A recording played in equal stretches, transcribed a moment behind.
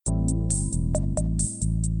You're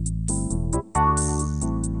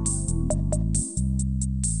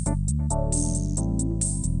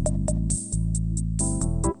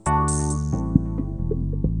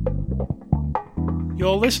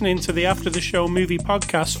listening to the After the Show movie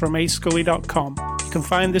podcast from ascully.com. You can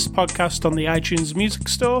find this podcast on the iTunes Music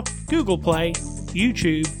Store, Google Play,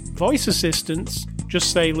 YouTube, voice assistants,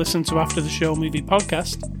 just say listen to After the Show movie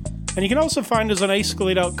podcast. And you can also find us on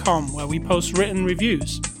ascully.com, where we post written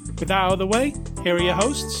reviews. With that out of the way, here are your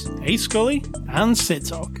hosts, A Scully and Sid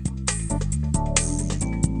Talk.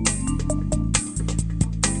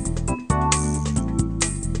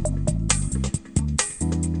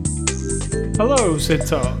 Hello, Sid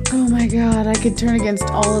Talk. Oh my god, I could turn against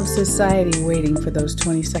all of society waiting for those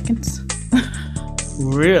 20 seconds.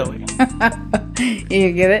 Really?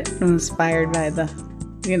 You get it? I'm inspired by the,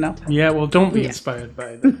 Yeah, well, don't be inspired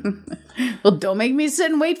by that. Well, don't make me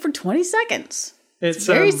sit and wait for 20 seconds. It's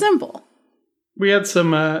very simple. We had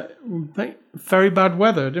some very bad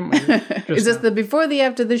weather, didn't we? It's just the before the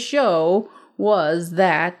after the show was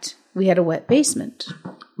that we had a wet basement.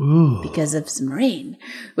 Ooh. Because of some rain,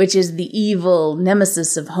 which is the evil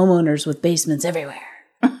nemesis of homeowners with basements everywhere.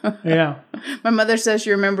 Yeah. My mother says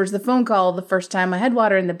she remembers the phone call the first time I had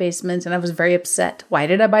water in the basement, and I was very upset. Why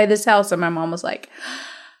did I buy this house? And my mom was like,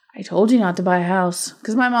 I told you not to buy a house.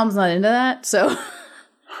 Because my mom's not into that, so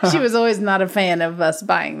she was always not a fan of us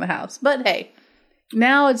buying the house. But hey,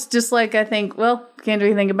 now it's just like I think, well, can't do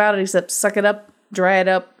anything about it except suck it up, dry it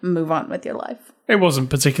up, and move on with your life. It wasn't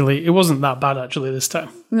that bad actually this time.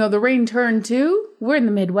 The rain turned too. We're in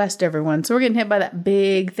the Midwest, everyone, so we're getting hit by that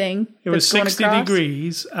big thing. It was 60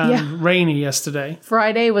 degrees and rainy yesterday.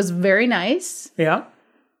 Friday was very nice. Yeah.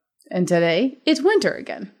 And today, it's winter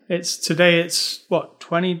again. Today it's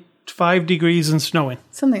 25 degrees and snowing.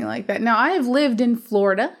 Something like that. Now, I have lived in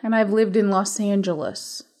Florida and I've lived in Los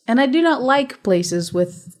Angeles. And I do not like places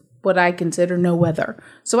with what I consider no weather.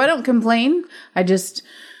 So I don't complain. I just...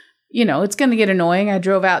 it's going to get annoying. I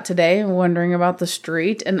drove out today wondering about the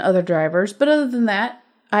street and other drivers. But other than that,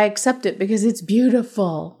 I accept it because it's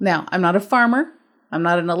beautiful. Now, I'm not a farmer. I'm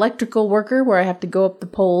not an electrical worker where I have to go up the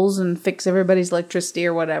poles and fix everybody's electricity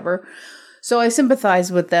or whatever. So I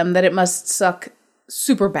sympathize with them that it must suck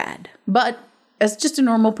super bad. But as just a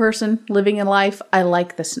normal person living in life, I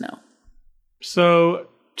like the snow. So,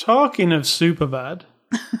 talking of super bad,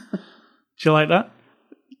 do you like that?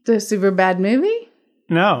 The super bad movie?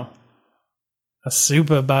 No. A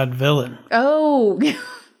super bad villain. Oh,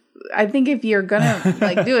 I think if you're going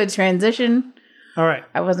to do a transition. All right.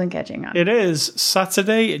 I wasn't catching on. It is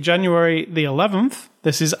Saturday, January the 11th.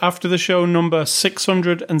 This is After the Show number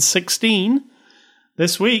 616.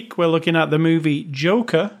 This week, we're looking at the movie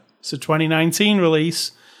Joker. It's a 2019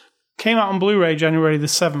 release. Came out on Blu-ray January the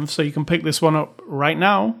 7th, so you can pick this one up right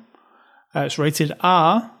now. It's rated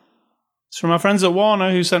R. It's from our friends at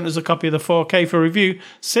Warner, who sent us a copy of the 4K for review.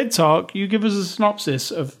 Sid Talk, you give us a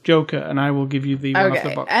synopsis of Joker, and I will give you the one off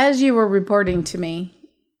the box. As you were reporting to me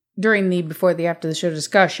during the before the after the show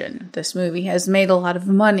discussion, this movie has made a lot of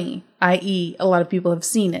money, i.e. a lot of people have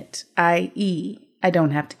seen it, i.e. I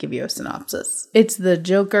don't have to give you a synopsis. It's the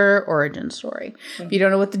Joker origin story. If you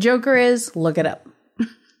don't know what the Joker is, look it up.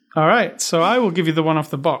 All right, so I will give you the one off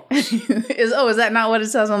the box. Is that not what it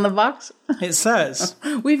says on the box? It says...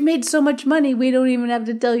 We've made so much money, we don't even have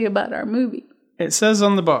to tell you about our movie. It says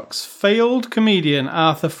on the box, failed comedian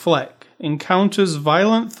Arthur Fleck encounters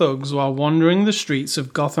violent thugs while wandering the streets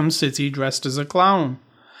of Gotham City dressed as a clown.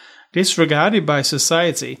 Disregarded by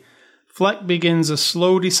society, Fleck begins a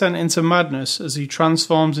slow descent into madness as he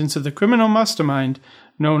transforms into the criminal mastermind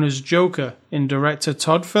known as Joker in director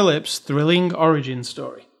Todd Phillips' thrilling origin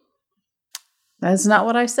story. That's not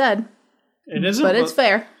what I said. It isn't. But it's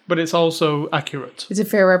fair. But it's also accurate. It's a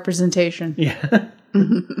fair representation. Yeah.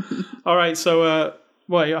 All right, so,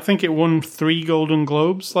 I think it won 3 Golden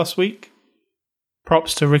Globes last week.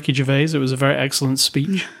 Props to Ricky Gervais. It was a very excellent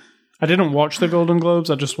speech. I didn't watch the Golden Globes.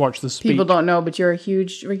 I just watched the speech. People don't know, but you're a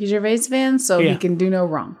huge Ricky Gervais fan, so he can do no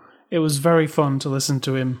wrong. It was very fun to listen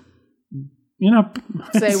to him,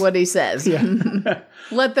 say what he says. Yeah.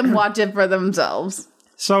 Let them watch it for themselves.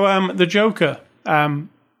 So, the Joker... Isn't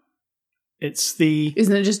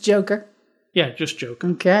it just Joker? Yeah, just Joker.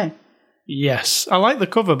 Okay. Yes. I like the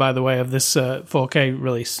cover, by the way, of this 4K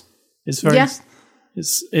release. It's very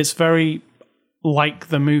it's very like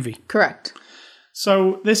the movie. Correct.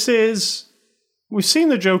 So this is have we seen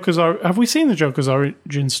the Joker's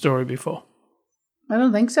origin story before? I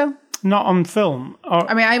don't think so. Not on film.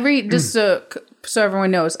 I read just so everyone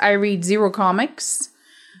knows, I read zero comics.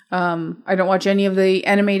 I don't watch any of the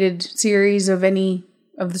animated series of any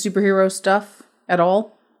of the superhero stuff at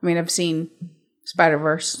all. I mean, I've seen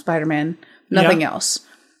Spider-Verse, Spider-Man, nothing else.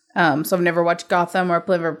 So I've never watched Gotham or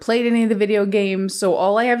ever played any of the video games. So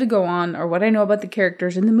all I have to go on are what I know about the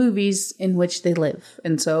characters in the movies in which they live.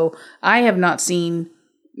 And so I have not seen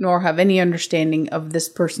nor have any understanding of this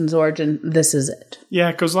person's origin. This is it.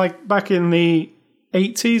 Yeah, because like back in the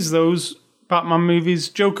 80s, those Batman movies,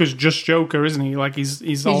 Joker's just Joker, isn't he? Like he's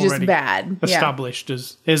already just bad. established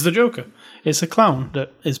as the Joker. It's a clown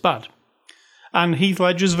that is bad. And Heath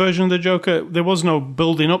Ledger's version of the Joker, there was no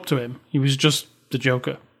building up to him. He was just the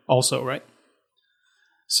Joker also, right?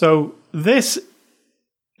 So this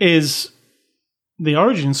is the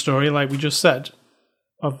origin story, like we just said,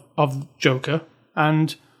 of Joker.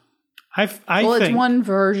 And I think it's one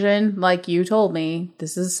version, like you told me.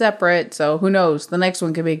 This is separate, so who knows? The next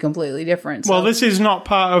one could be completely different. So. Well, this is not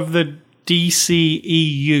part of the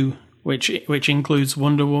DCEU, which includes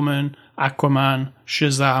Wonder Woman, Aquaman,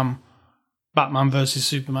 Shazam, Batman vs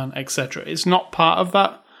Superman, etc. It's not part of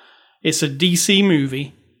that. It's a DC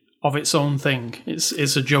movie of its own thing. It's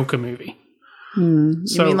a Joker movie. You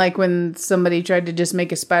mean like when somebody tried to just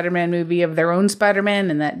make a Spider-Man movie of their own Spider-Man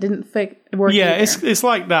and that didn't work? Yeah, either. it's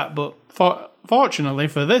like that, but fortunately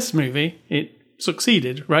for this movie, it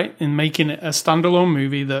succeeded, right, in making it a standalone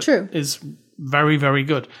movie that is very, very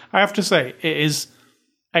good. I have to say, it is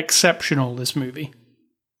exceptional, this movie.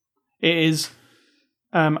 It is...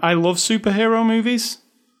 I love superhero movies.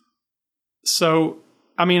 So,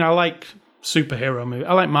 I mean, I like superhero movies.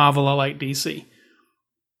 I like Marvel, I like DC.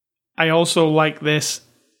 I also like this.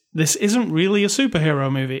 This isn't really a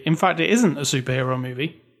superhero movie. In fact, it isn't a superhero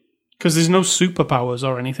movie. Because there's no superpowers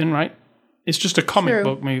or anything, right? It's just a comic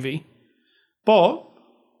book movie. But,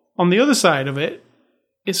 on the other side of it,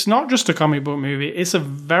 it's not just a comic book movie. It's a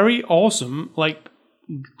very awesome, like,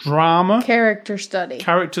 drama. Character study.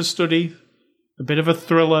 A bit of a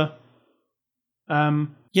thriller.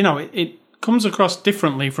 It comes across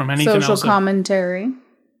differently from anything else. Social commentary.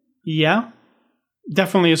 Yeah.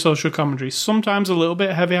 Definitely a social commentary. Sometimes a little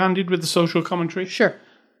bit heavy-handed with the social commentary. Sure.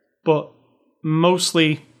 But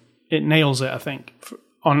mostly it nails it, I think,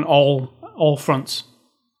 on all fronts.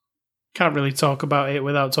 Can't really talk about it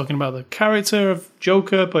without talking about the character of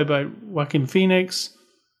Joker, played by Joaquin Phoenix.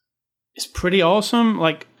 It's pretty awesome.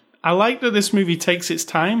 Like, I like that this movie takes its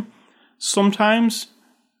time. Sometimes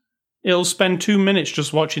it'll spend 2 minutes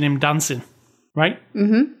just watching him dancing, right?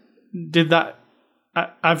 Mm-hmm. Did that...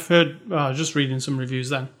 I've heard... I was just reading some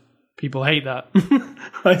reviews then. People hate that.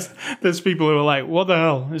 There's people who are like, what the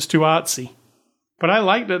hell? It's too artsy. But I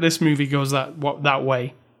like that this movie goes that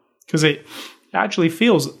way. Because it actually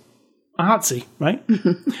feels artsy, right?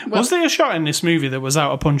 Was there a shot in this movie that was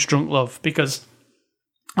out of Punch Drunk Love? Because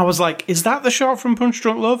I was like, is that the shot from Punch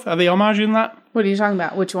Drunk Love? Are they homaging that? What are you talking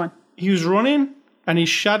about? Which one? He was running, and his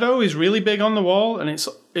shadow is really big on the wall, and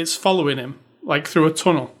it's following him, like through a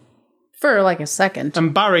tunnel. For like a second.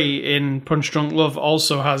 And Barry in Punch Drunk Love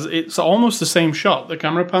also has... It's almost the same shot. The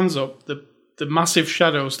camera pans up, the massive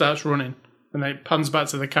shadow starts running, and then it pans back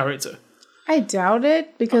to the character. I doubt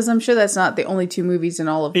it, because I'm sure that's not the only two movies in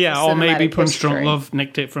all of or maybe Punch history. Drunk Love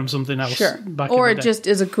nicked it from something else. Sure. Or it just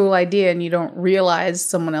is a cool idea, and you don't realize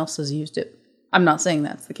someone else has used it. I'm not saying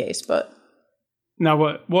that's the case, but...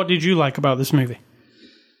 Now, what did you like about this movie?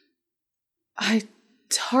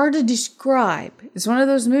 It's hard to describe. It's one of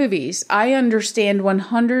those movies. I understand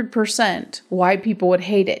 100% why people would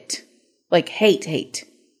hate it. Like, hate.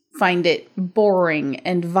 Find it boring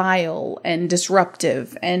and vile and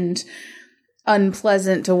disruptive and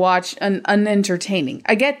unpleasant to watch and unentertaining.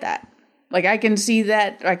 I get that. Like, I can see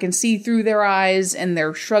that. I can see through their eyes and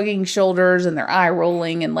their shrugging shoulders and their eye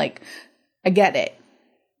rolling, and, like, I get it.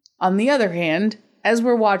 On the other hand, as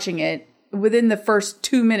we're watching it, within the first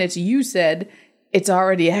 2 minutes you said... It's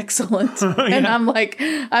already excellent. Yeah. And I'm like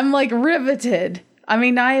riveted. I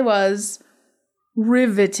mean, I was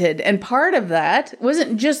riveted. And part of that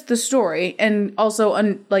wasn't just the story. And also,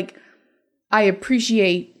 I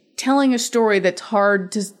appreciate telling a story that's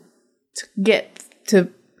hard to get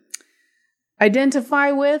to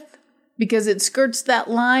identify with, because it skirts that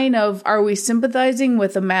line of, are we sympathizing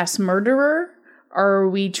with a mass murderer? Are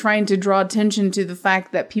we trying to draw attention to the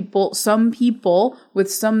fact that some people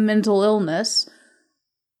with some mental illness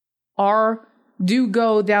do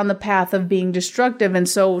go down the path of being destructive, and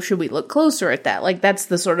so should we look closer at that? Like, that's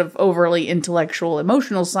the sort of overly intellectual,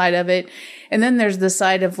 emotional side of it. And then there's the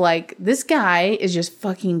side of, like, this guy is just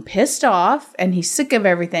fucking pissed off, and he's sick of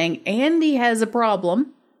everything, and he has a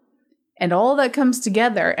problem, and all that comes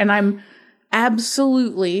together, and I'm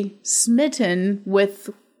absolutely smitten with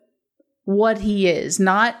what he is.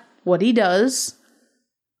 Not what he does,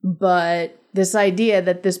 but this idea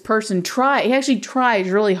that this person he actually tries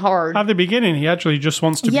really hard. At the beginning, he actually just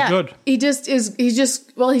wants to be good. He's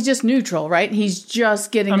just neutral, right? He's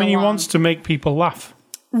just getting along. He wants to make people laugh.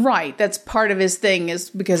 Right. That's part of his thing, is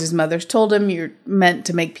because his mother's told him you're meant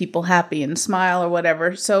to make people happy and smile or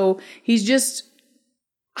whatever. So he's just,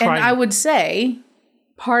 trying. And I would say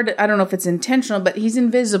I don't know if it's intentional, but he's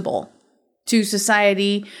invisible to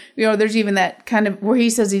society. There's even that kind of where he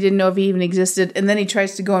says he didn't know if he even existed. And then he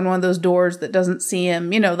tries to go in one of those doors that doesn't see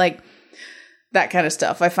him, like that kind of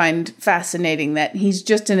stuff. I find fascinating that he's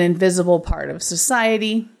just an invisible part of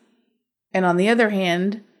society. And on the other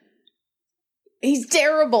hand, he's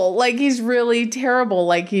terrible. Like, he's really terrible.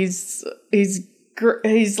 Like, he's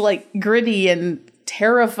like gritty and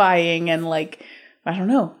terrifying and like, I don't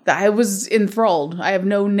know. I was enthralled. I have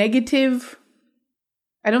no negative.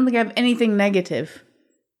 I don't think I have anything negative.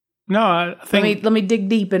 No, I think... Let me dig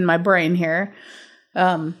deep in my brain here.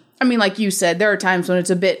 Like you said, there are times when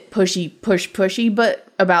it's a bit pushy, but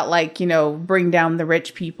about like, bring down the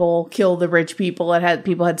rich people, kill the rich people.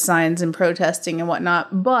 People had signs and protesting and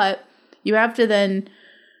whatnot. But you have to then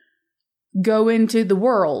go into the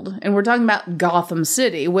world. And we're talking about Gotham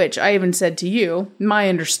City, which I even said to you, my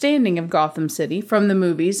understanding of Gotham City from the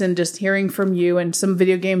movies and just hearing from you and some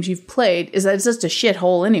video games you've played is that it's just a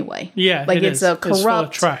shithole anyway. Yeah, like it's a corrupt. It's full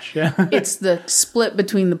of trash, yeah. It's the split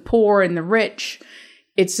between the poor and the rich.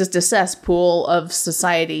 It's just a cesspool of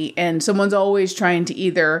society. And someone's always trying to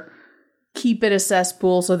either keep it a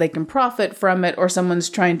cesspool so they can profit from it, or someone's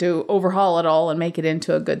trying to overhaul it all and make it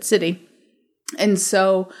into a good city. And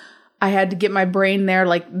so I had to get my brain there.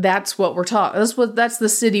 Like, that's what we're talking. That's the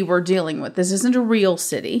city we're dealing with. This isn't a real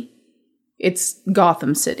city. It's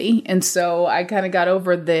Gotham City. And so I kind of got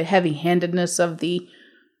over the heavy-handedness of the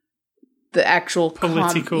actual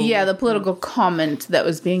political. The political comment that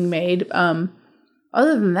was being made. Other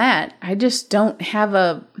than that, I just don't have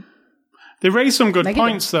a. They raised some good negative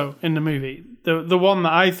points though in the movie. The one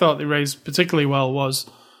that I thought they raised particularly well was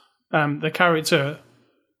the character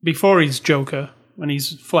before he's Joker. When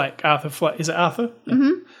he's Fleck, Arthur Fleck. Is it Arthur?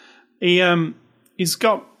 Mm-hmm. He's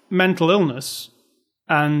got mental illness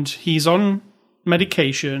and he's on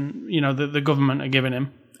medication, the government are giving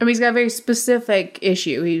him. He's got a very specific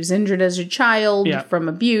issue. He was injured as a child from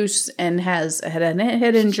abuse and has had a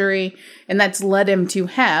head injury, and that's led him to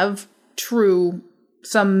have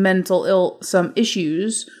some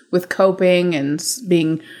issues with coping and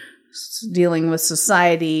dealing with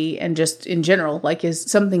society and just in general, like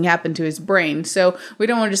something happened to his brain. So we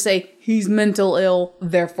don't want to say he's mental ill,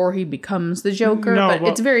 therefore he becomes the Joker, but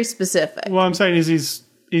it's very specific. What I'm saying is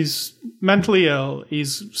he's mentally ill.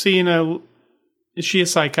 He's seeing is she a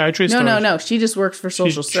psychiatrist? No. She just works for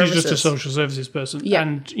social services. She's just a social services person. Yeah.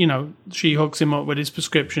 And, she hooks him up with his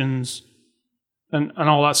prescriptions and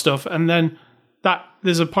all that stuff. And then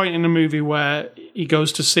there's a point in the movie where he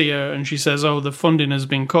goes to see her and she says, oh, the funding has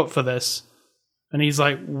been cut for this. And he's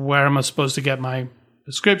like, where am I supposed to get my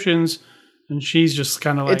prescriptions? And she's just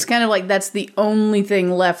kind of like... It's kind of like that's the only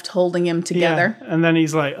thing left holding him together. Yeah. And then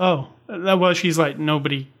he's like, oh. Well, she's like,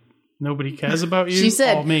 nobody cares about you. She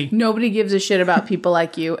said, or me. Nobody gives a shit about people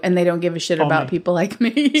like you, and they don't give a shit about people like me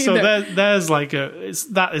either. So there's like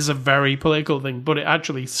that is a very political thing, but it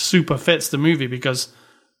actually super fits the movie because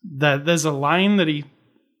there's a line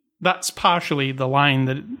that's partially the line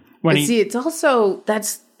that it's also,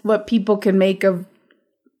 that's what people can make of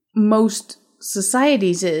most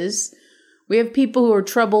societies is we have people who are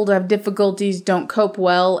troubled, have difficulties, don't cope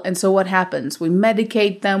well, and so what happens? We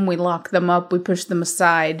medicate them, we lock them up, we push them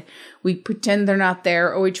aside, we pretend they're not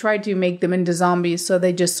there, or we try to make them into zombies so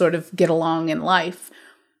they just sort of get along in life.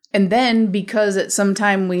 And then, because at some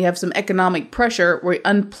time we have some economic pressure, we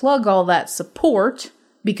unplug all that support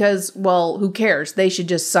because, well, who cares? They should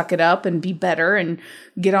just suck it up and be better and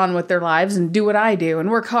get on with their lives and do what I do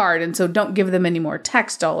and work hard. And so don't give them any more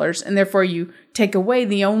tax dollars. And therefore you take away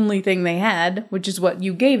the only thing they had, which is what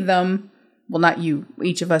you gave them. Well, not you,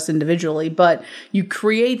 each of us individually, but you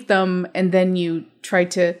create them and then you try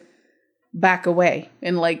to back away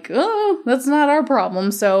and like, oh, that's not our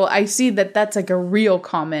problem. So I see that that's like a real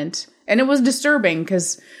comment. And it was disturbing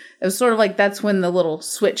because it was sort of like that's when the little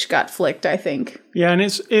switch got flicked, I think. Yeah, and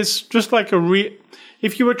it's just like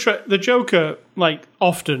if you were the Joker, like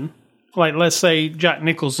often, like let's say Jack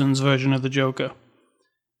Nicholson's version of the Joker,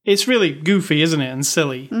 it's really goofy, isn't it, and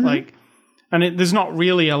silly, like, and there's not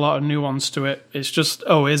really a lot of nuance to it. It's just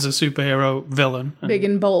here's a superhero villain, big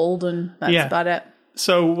and bold, and that's about it.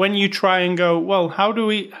 So when you try and go, well, how do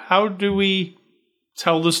we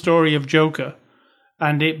tell the story of Joker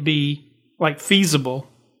and it be like feasible?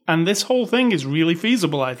 And this whole thing is really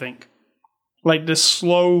feasible, I think. Like the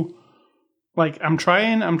slow Like, I'm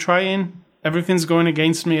trying. Everything's going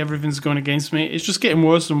against me. It's just getting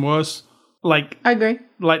worse and worse. Like, I agree.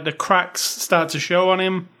 Like, the cracks start to show on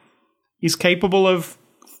him. He's capable of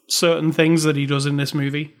certain things that he does in this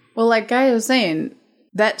movie. Well, like I was saying,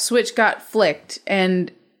 that switch got flicked,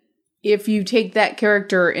 and if you take that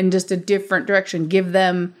character in just a different direction, give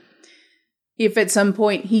them, if at some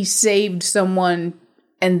point he saved someone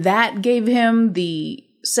and that gave him the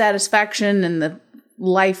satisfaction and the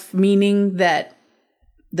life meaning that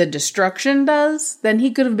the destruction does, then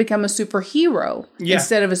he could have become a superhero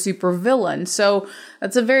instead of a supervillain. So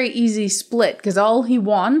that's a very easy split, because all he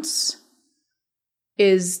wants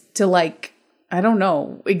is to, like, I don't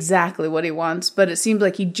know exactly what he wants, but it seems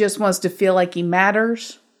like he just wants to feel like he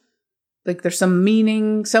matters. Like there's some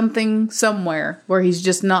meaning, something somewhere where he's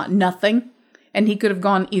just not nothing, and he could have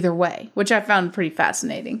gone either way, which I found pretty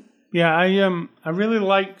fascinating. Yeah, I really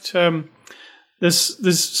liked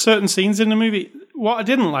there's certain scenes in the movie. What I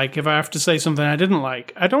didn't like, if I have to say something I didn't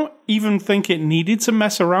like, I don't even think it needed to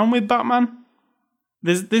mess around with Batman.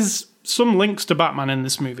 There's some links to Batman in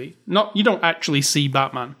this movie. You don't actually see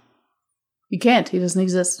Batman. You can't. He doesn't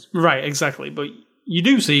exist. Right, exactly. But you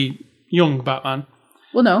do see young Batman.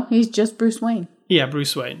 Well, no, he's just Bruce Wayne. Yeah,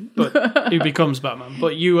 Bruce Wayne, but he becomes Batman.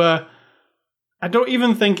 But I don't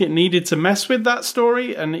even think it needed to mess with that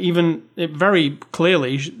story, and even it very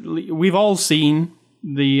clearly, we've all seen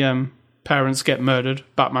the parents get murdered.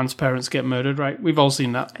 Batman's parents get murdered, right? We've all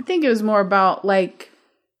seen that. I think it was more about, like,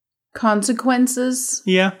 consequences.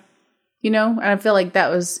 Yeah. You know, and I feel like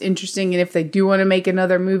that was interesting. And if they do want to make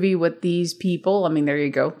another movie with these people, I mean, there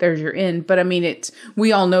you go. There's your end. But I mean,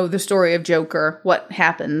 we all know the story of Joker, what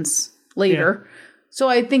happens later. Yeah. So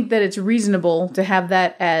I think that it's reasonable to have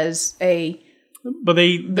that as but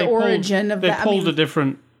the origin of that. They pulled a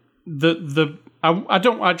different. I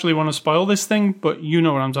don't actually want to spoil this thing, but you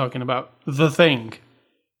know what I'm talking about. The Thing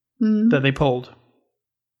that they pulled.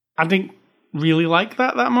 I didn't really like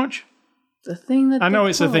that much. The thing that I know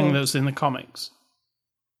it's a thing that's in the comics.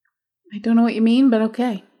 I don't know what you mean, but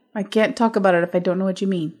okay. I can't talk about it if I don't know what you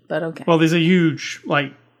mean, but okay. Well, there's a huge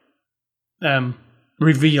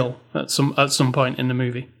reveal at some point in the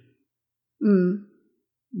movie.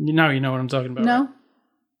 Now you know what I'm talking about. No.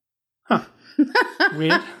 Right? Huh.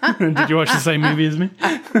 Weird. Did you watch the same movie as me?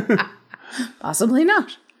 Possibly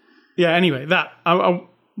not. Yeah. Anyway,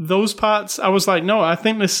 those parts, I was like, no, I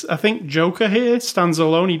think Joker here stands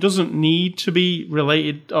alone. He doesn't need to be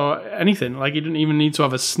related or anything. Like, he didn't even need to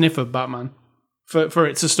have a sniff of Batman for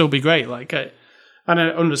it to still be great. Like, and I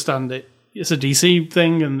understand it. It's a DC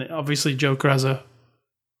thing, and obviously Joker has a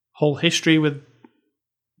whole history with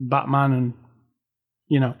Batman, and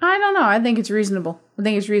I don't know. I think it's reasonable. I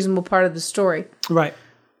think it's a reasonable part of the story. Right.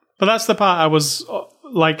 But that's the part I was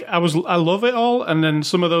like, I love it all, and then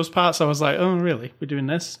some of those parts I was like, oh, really? We're doing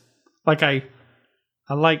this? Like, I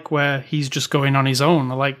like where he's just going on his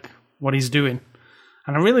own. I like what he's doing.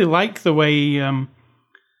 And I really like the way he,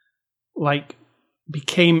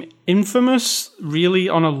 became infamous really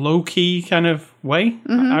on a low-key kind of way.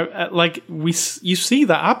 Mm-hmm. You see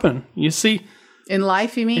that happen. You see... In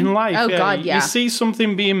life, you mean? In life, oh, God, yeah. You see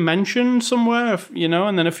something being mentioned somewhere,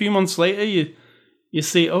 and then a few months later you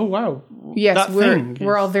see, oh, wow. Yes,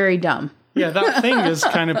 we're all very dumb. Yeah, that thing has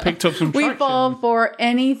kind of picked up some traction. We fall for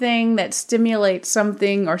anything that stimulates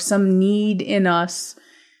something or some need in us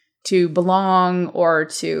to belong or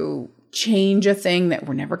to change a thing that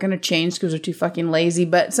we're never going to change because we're too fucking lazy,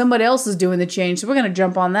 but somebody else is doing the change, so we're going to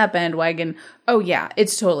jump on that bandwagon. Oh, yeah,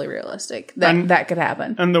 it's totally realistic that could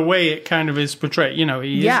happen. And the way it kind of is portrayed,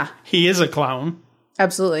 he is a clown.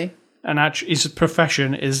 Absolutely. And actually, his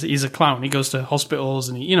profession is he's a clown. He goes to hospitals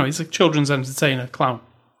and he's a children's entertainer clown.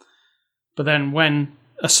 But then when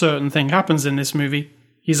a certain thing happens in this movie,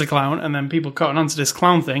 he's a clown, and then people cotton onto this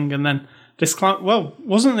clown thing, and then this clown... Well,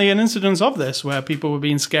 wasn't there an incident of this where people were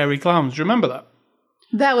being scary clowns? Do you remember that?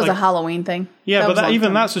 That was a Halloween thing. Yeah, but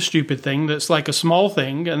that's a stupid thing. That's like a small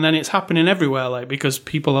thing, and then it's happening everywhere, like, because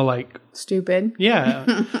people are like... Stupid.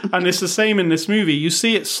 Yeah. And it's the same in this movie. You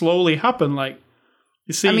see it slowly happen, like...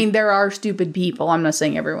 You see, I mean, there are stupid people. I'm not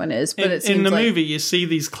saying everyone is, but it seems in the movie, you see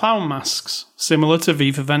these clown masks, similar to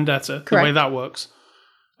V for Vendetta, the way that works,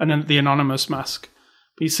 and then the anonymous mask.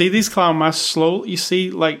 But you see these clown masks slowly. You see,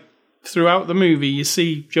 like, throughout the movie, you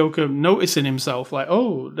see Joker noticing himself, like,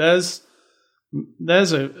 oh, there's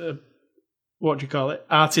a what do you call it,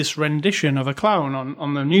 artist rendition of a clown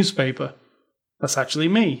on the newspaper. That's actually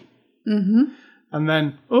me. Mm-hmm. And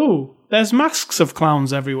then, oh, there's masks of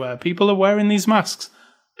clowns everywhere. People are wearing these masks.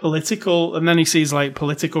 And then he sees, like,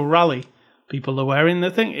 political rally. people are wearing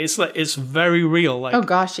the thing. It's like it's very real. Like, Oh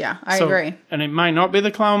gosh, yeah, I agree. And it might not be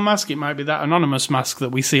the clown mask. It might be that anonymous mask that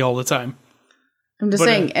we see all the time. I'm just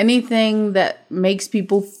saying, anything that makes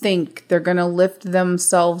people think they're going to lift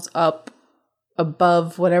themselves up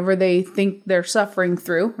above whatever they think they're suffering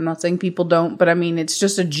through. I'm not saying people don't, but I mean, it's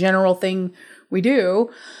just a general thing we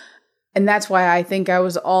do. And that's why I think I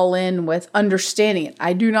was all in with understanding it.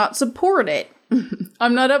 I do not support it.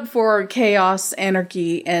 I'm not up for chaos,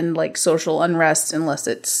 anarchy, and like social unrest unless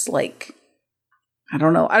it's like, I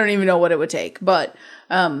don't know. I don't even know what it would take, but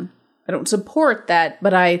I don't support that,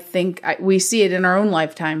 but I think we see it in our own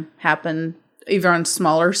lifetime happen, either on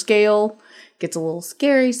smaller scale. Gets a little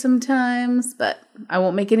scary sometimes, but I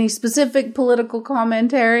won't make any specific political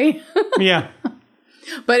commentary. Yeah.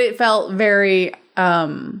 But it felt very,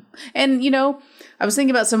 and you know, I was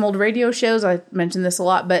thinking about some old radio shows. I mentioned this a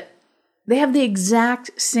lot, but they have the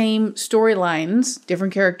exact same storylines,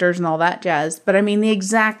 different characters and all that jazz. But I mean, the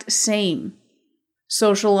exact same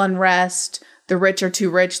social unrest. The rich are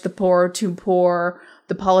too rich, the poor are too poor,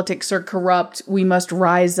 the politics are corrupt, we must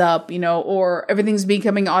rise up, you know, or everything's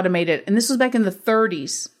becoming automated. And this was back in the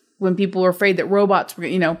 30s when people were afraid that robots were,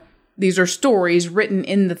 you know, these are stories written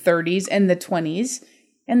in the 30s and the 20s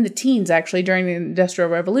and the teens actually during the Industrial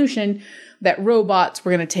Revolution that robots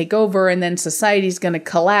were going to take over and then society's going to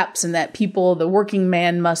collapse and that people, the working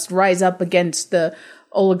man must rise up against the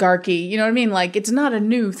oligarchy. You know what I mean? Like, it's not a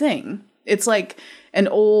new thing. It's like an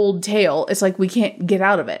old tale. It's like we can't get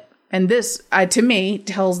out of it. And this, to me,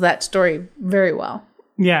 tells that story very well.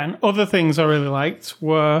 Yeah, and other things I really liked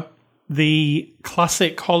were the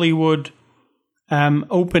classic Hollywood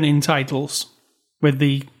opening titles with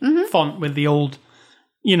the font, with the old,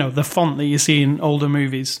 you know, the font that you see in older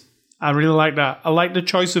movies. I really like that. I like the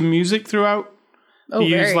choice of music throughout. Oh,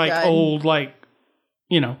 They very use like good. old, like,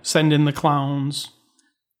 you know, Send in the Clowns,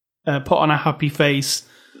 Put on a Happy Face,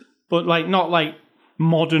 but like not like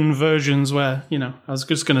modern versions where, you know, I was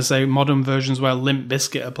just going to say modern versions where Limp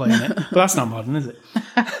Bizkit are playing it, but that's not modern, is it?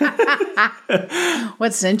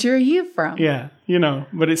 What century are you from? Yeah, you know,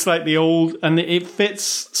 but it's like the old, and it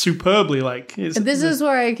fits superbly. Like, it's, And this is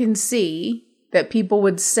where I can see that people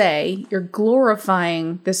would say you're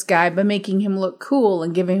glorifying this guy by making him look cool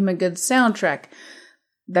and giving him a good soundtrack.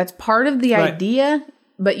 That's part of the Right. idea,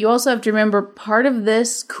 but you also have to remember part of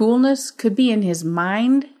this coolness could be in his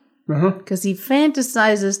mind because he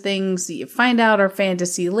fantasizes things that you find out are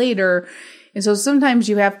fantasy later. And so sometimes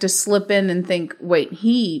you have to slip in and think, wait,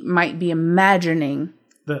 he might be imagining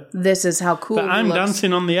this is how cool he I'm looks.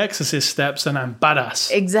 dancing on the Exorcist steps and I'm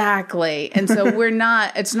badass. Exactly. And so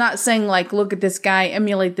it's not saying like, look at this guy,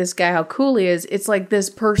 emulate this guy, how cool he is. It's like this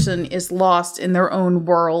person is lost in their own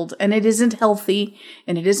world and it isn't healthy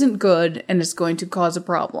and it isn't good and it's going to cause a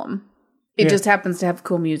problem. It just happens to have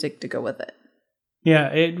cool music to go with it. Yeah,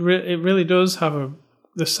 it really does have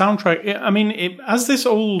the soundtrack. I mean, it has this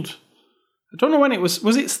old, I don't know when it was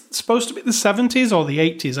it supposed to be the 70s or the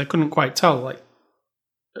 80s? I couldn't quite tell. Like,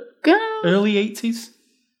 early 80s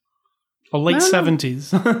or late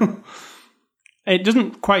 70s. It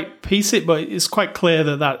doesn't quite piece it, but it's quite clear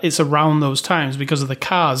that it's around those times because of the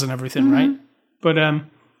cars and everything, right? But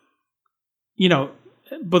you know,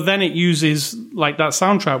 but then it uses like that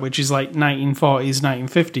soundtrack, which is like 1940s,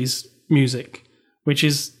 1950s music, which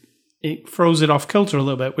is, it throws it off kilter a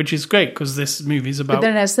little bit, which is great because this movie's about. But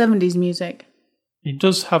then it has 70s music. It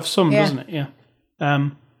does have some, doesn't it? Yeah.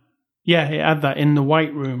 Yeah, it had that in the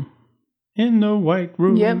White Room. In the White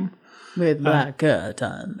Room. Yep. With black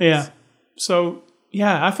curtains. Yeah. So,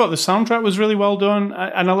 yeah, I thought the soundtrack was really well done.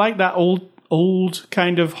 And I like that old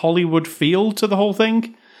kind of Hollywood feel to the whole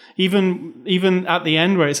thing. Even at the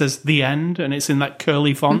end where it says the end and it's in that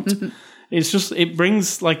curly font. It's just, it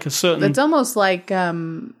brings like a certain... It's almost like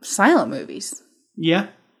silent movies. Yeah.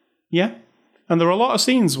 Yeah. And there are a lot of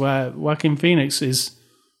scenes where Joaquin Phoenix is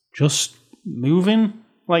just moving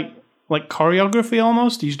like choreography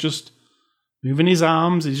almost. He's just moving his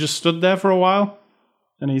arms. He's just stood there for a while.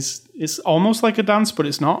 And it's almost like a dance, but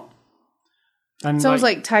it's not. And Sounds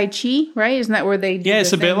like Tai Chi, right? Isn't that where they do yeah,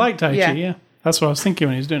 it's the a bit thing? like Tai Chi, yeah. That's what I was thinking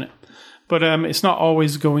when he was doing it. But it's not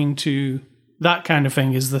always going to... That kind of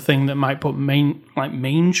thing is the thing that might put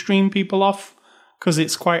mainstream people off. Because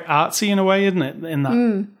it's quite artsy in a way, isn't it? In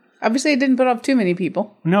that. Obviously, it didn't put off too many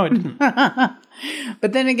people. No, it didn't.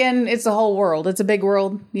 But then again, it's a whole world. It's a big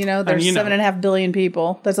world. You know, there's 7.5 billion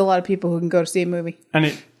people. That's a lot of people who can go to see a movie. And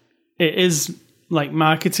it is like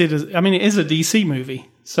marketed as... I mean, it is a DC movie.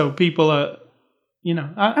 So people are, you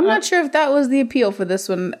know... I'm not sure if that was the appeal for this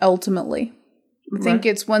one ultimately. I think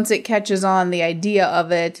it's once it catches on the idea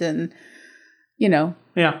of it and, you know...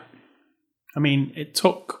 Yeah. I mean, it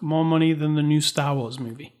took more money than the new Star Wars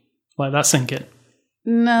movie. Like that sink in.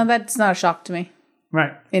 No, that's not a shock to me.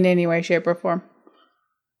 Right. In any way, shape, or form.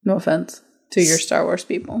 No offense to your Star Wars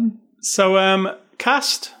people. So,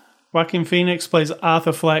 cast. Joaquin Phoenix plays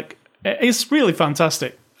Arthur Fleck. It's really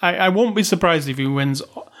fantastic. I won't be surprised if he wins.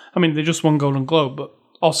 I mean, they just won Golden Globe, but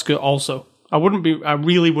Oscar also. I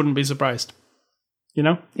really wouldn't be surprised. You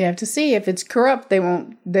know? You have to see if it's corrupt. They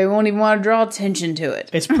won't even want to draw attention to it.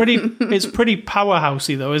 It's pretty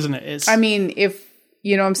powerhousey though, isn't it? I mean, if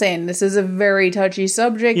you know what I'm saying, this is a very touchy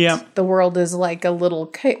subject. Yeah. The world is like a little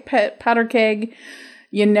powder keg.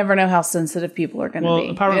 You never know how sensitive people are going to be.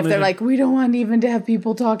 Apparently if they're like, we don't want even to have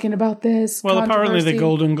people talking about this. Well, apparently the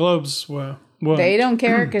Golden Globes were. They don't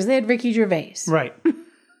care because they had Ricky Gervais. Right.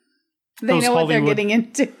 They know what they're getting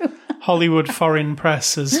into. Hollywood foreign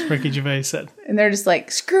press, as Ricky Gervais said. And they're just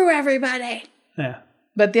like, screw everybody. Yeah.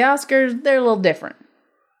 But the Oscars, they're a little different.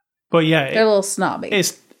 But yeah. They're a little snobby.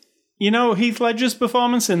 It's, Heath Ledger's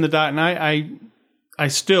performance in The Dark Knight, I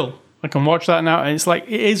can watch that now, and it's like,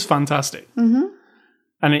 it is fantastic. Mm-hmm.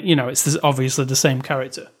 And it's obviously the same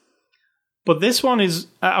character. But this one is,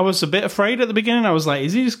 I was a bit afraid at the beginning. I was like,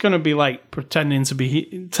 is he just going to be like pretending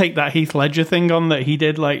to take that Heath Ledger thing on that he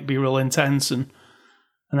did, like be real intense? And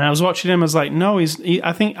I was watching him, I was like, no,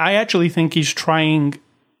 I actually think he's trying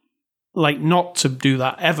like not to do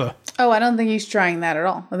that ever. Oh, I don't think he's trying that at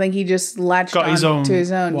all. I think he just latched on to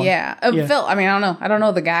his own. One. Yeah. It felt, I mean, I don't know. I don't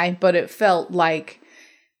know the guy, but it felt like,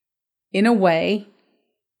 in a way,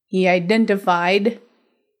 he identified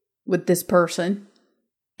with this person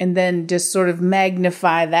and then just sort of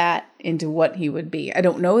magnify that into what he would be. I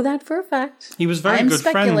don't know that for a fact. He was very good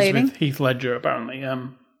friends with Heath Ledger, apparently,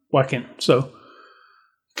 Joaquin. So,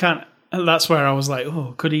 that's where I was like,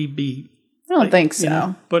 oh, could he be... I don't think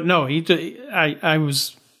so. But no, I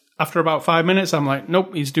was... After about 5 minutes, I'm like,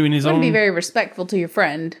 nope, he's doing his own... Be very respectful to your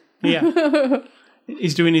friend. Yeah.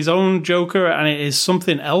 He's doing his own Joker, and it is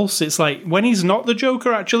something else. It's like, when he's not the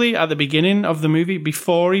Joker, actually, at the beginning of the movie,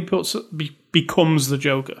 before he becomes the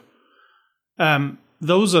Joker,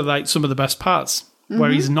 those are like some of the best parts,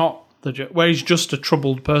 where he's not the Joker, where he's just a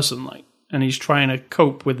troubled person, like, and he's trying to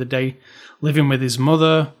cope with the day, living with his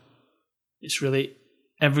mother. It's really...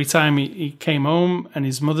 Every time he came home and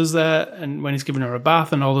his mother's there, and when he's giving her a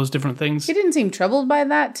bath and all those different things. He didn't seem troubled by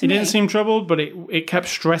that to me. He didn't seem troubled, but it kept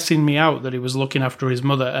stressing me out that he was looking after his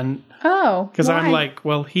mother. And because I'm like,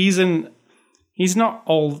 well, he's not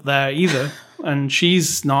all there either, and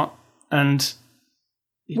she's not. And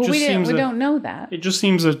we don't know that. It just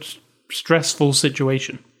seems a stressful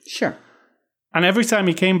situation. Sure. And every time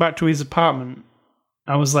he came back to his apartment,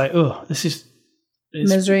 I was like, oh, this is...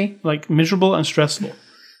 misery. Like, miserable and stressful.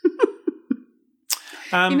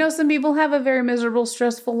 Some people have a very miserable,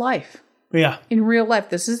 stressful life. Yeah. In real life.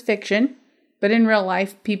 This is fiction. But in real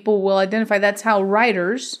life, people will identify. That's how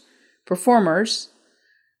writers, performers,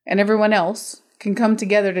 and everyone else can come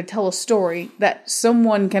together to tell a story that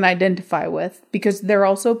someone can identify with. Because they're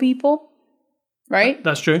also people. Right?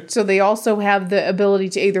 That's true. So they also have the ability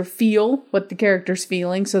to either feel what the character's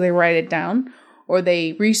feeling, so they write it down, or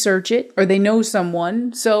they research it, or they know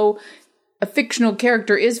someone. So a fictional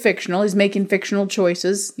character is fictional. He's making fictional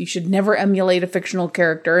choices. You should never emulate a fictional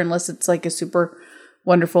character unless it's like a super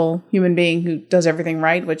wonderful human being who does everything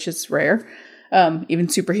right, which is rare. Even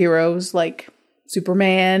superheroes like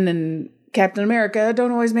Superman and Captain America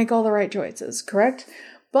don't always make all the right choices, correct?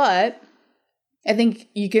 But I think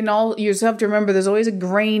you just have to remember there's always a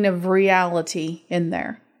grain of reality in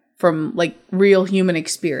there from like real human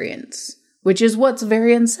experience, which is what's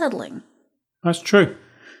very unsettling. That's true.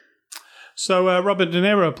 So Robert De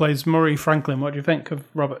Niro plays Murray Franklin. What do you think of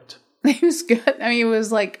Robert? He was good. I mean,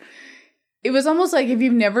 it was almost like if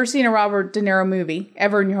you've never seen a Robert De Niro movie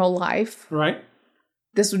ever in your whole life. Right.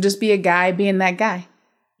 This would just be a guy being that guy.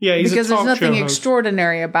 Yeah, he's because a talk there's nothing show host.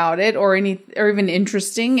 Extraordinary about it or even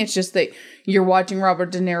interesting. It's just that you're watching Robert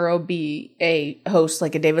De Niro be a host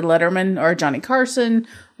like a David Letterman or a Johnny Carson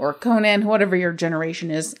or Conan, whatever your generation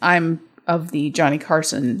is. I'm of the Johnny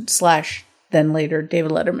Carson / then later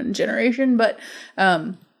David Letterman generation, but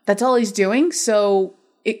that's all he's doing. So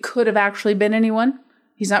it could have actually been anyone.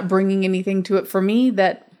 He's not bringing anything to it for me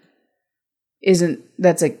that's a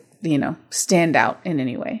stand out in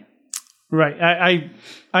any way. Right.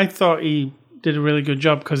 I thought he did a really good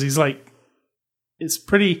job because he's like, it's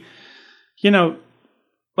pretty,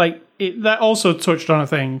 that also touched on a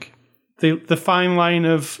thing, the fine line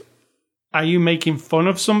of, are you making fun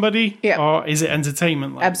of somebody or is it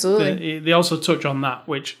entertainment? Absolutely. They also touch on that,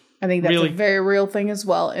 which I think that's a very real thing as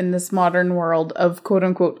well in this modern world of quote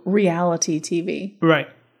unquote reality TV. Right.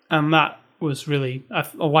 And was really, I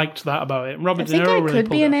liked that about it. Robert I think De Niro I really could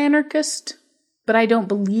be pulled an it. anarchist, but I don't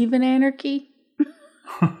believe in anarchy.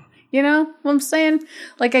 You know what I'm saying?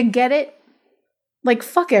 Like, I get it. Like,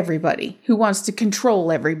 fuck everybody who wants to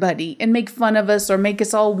control everybody and make fun of us or make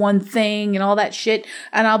us all one thing and all that shit.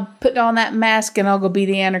 And I'll put on that mask and I'll go be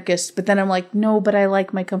the anarchist. But then I'm like, no, but I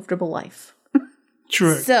like my comfortable life.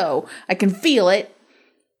 True. So I can feel it.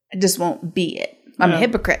 I just won't be it. I'm a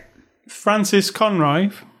hypocrite. Frances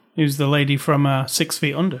Conroy, who's the lady from 6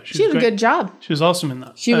 Feet Under. She did a good job. She was awesome in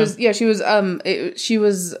that. She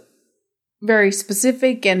was very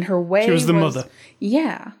specific, and her way She was the mother.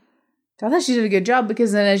 Yeah. So I thought she did a good job,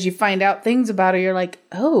 because then as you find out things about her, you're like,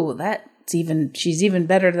 oh, she's even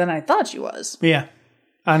better than I thought she was. Yeah.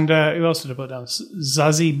 And who else did I put down?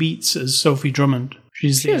 Zazie Beetz as Sophie Drummond.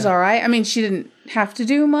 She was all right. I mean, she didn't have to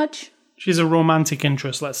do much. She's a romantic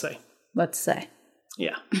interest, let's say. Let's say.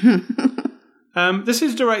 Yeah. This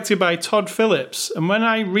is directed by Todd Phillips. And when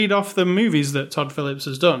I read off the movies that Todd Phillips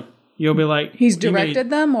has done, you'll be like... He's directed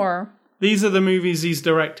them, or...? These are the movies he's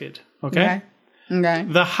directed, okay? Okay.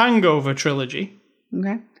 The Hangover trilogy.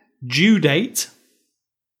 Okay. Due Date.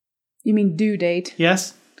 You mean Due Date?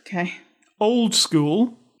 Yes. Okay. Old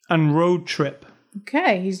School. And Road Trip.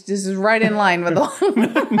 Okay. This is right in line with all...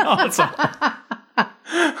 No, it's not.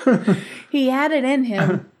 He had it in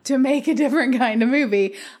him to make a different kind of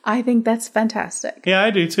movie. I think that's fantastic. Yeah,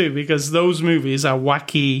 I do too, because those movies are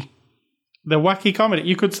wacky. They're wacky comedy.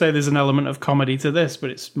 You could say there's an element of comedy to this, but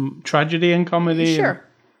it's tragedy and comedy. Sure.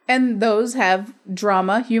 And those have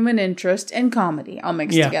drama, human interest, and comedy all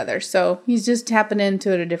mixed together. So he's just tapping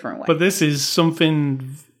into it a different way. But this is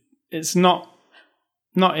something... It's not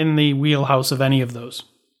in the wheelhouse of any of those.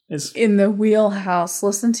 It's in the wheelhouse.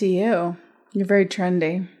 Listen to you. You're very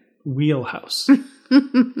trendy. Wheelhouse.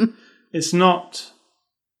 It's not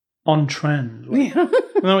on trend.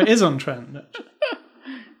 No, it is on trend, actually.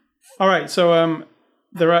 All right, so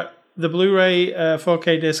the Blu-ray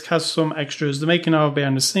 4K disc has some extras. The making of,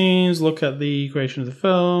 behind the scenes, look at the creation of the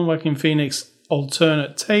film, Joaquin Phoenix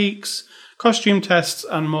alternate takes, costume tests,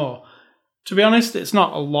 and more. To be honest, it's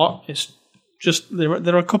not a lot. It's just there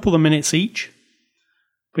are a couple of minutes each,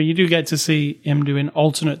 but you do get to see him doing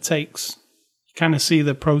alternate takes. You kind of see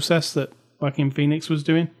the process that Joaquin Phoenix was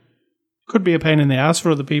doing. Could be a pain in the ass for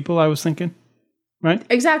other people, I was thinking. Right?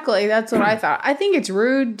 Exactly. That's what I thought. I think it's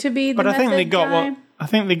rude to be the But I think they got guy. I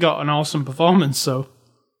think they got an awesome performance, so.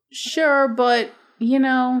 Sure, but, I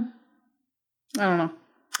don't know.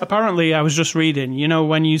 Apparently, I was just reading,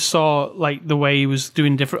 when you saw, like, the way he was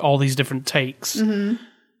doing all these different takes, and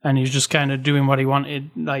he was just kind of doing what he wanted,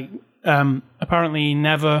 like, apparently he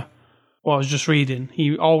never, I was just reading,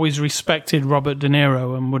 he always respected Robert De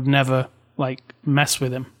Niro and would never, like, mess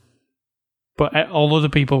with him. But all other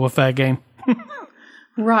people were fair game.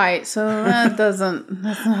 Right, so that's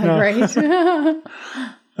not great.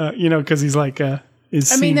 Because he's like,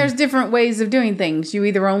 there's different ways of doing things. You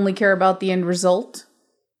either only care about the end result,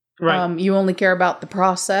 right? You only care about the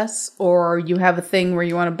process, or you have a thing where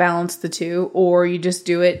you want to balance the two, or you just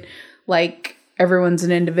do it like everyone's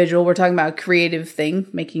an individual. We're talking about a creative thing,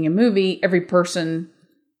 making a movie. Every person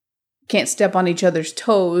can't step on each other's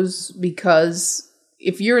toes, because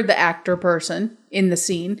if you're the actor person in the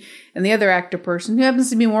scene and the other actor person who happens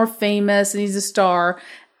to be more famous and he's a star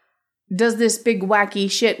does this big wacky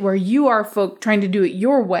shit where you are folk trying to do it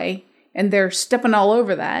your way and they're stepping all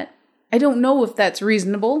over that. I don't know if that's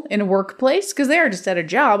reasonable in a workplace, because they are just at a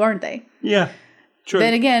job, aren't they? Yeah, true.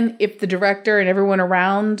 Then again, if the director and everyone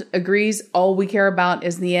around agrees all we care about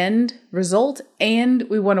is the end result and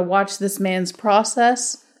we want to watch this man's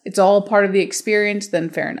process, it's all part of the experience, then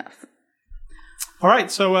fair enough. All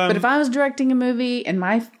right, so... but if I was directing a movie and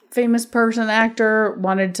my famous person, actor,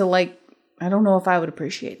 wanted to, I don't know if I would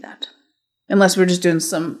appreciate that. Unless we're just doing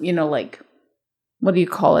some, what do you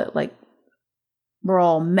call it? We're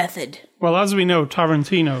all method. Well, as we know,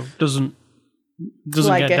 Tarantino doesn't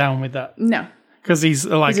get down with that. No. Because he's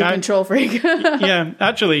he's a control freak. Yeah,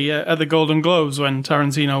 actually, at the Golden Globes, when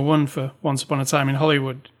Tarantino won for Once Upon a Time in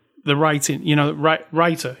Hollywood, the writing,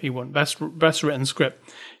 writer, he won, best written script.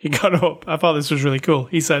 He got up. I thought this was really cool.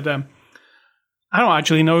 He said, I don't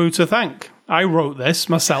actually know who to thank. I wrote this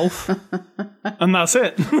myself, and that's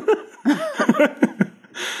it.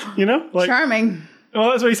 Charming. Well,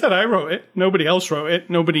 that's what he said. I wrote it. Nobody else wrote it.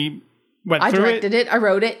 Nobody went through it. I directed it. I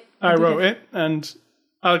wrote it. I wrote it, and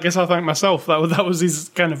I guess I'll thank myself. That was his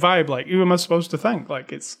kind of vibe. Like, who am I supposed to thank?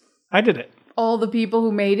 I did it. All the people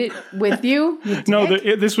who made it with you? No,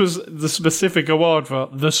 this was the specific award for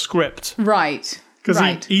the script. Right.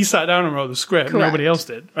 Because he sat down and wrote the script. Correct. Nobody else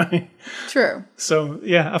did. Right? True. So,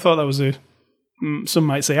 yeah, I thought that was Some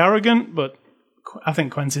might say arrogant, but I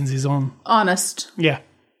think Quentin's his own. Honest. Yeah.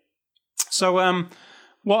 So,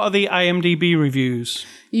 what are the IMDb reviews?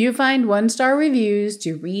 You find 1-star reviews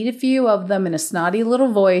to read a few of them in a snotty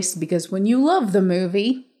little voice, because when you love the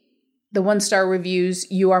movie, the 1-star reviews,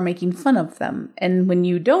 you are making fun of them. And when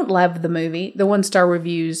you don't love the movie, the 1-star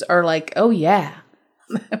reviews are like, oh yeah,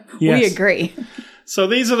 we agree. So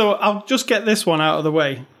these are I'll just get this one out of the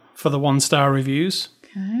way for the 1-star reviews.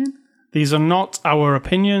 Okay. These are not our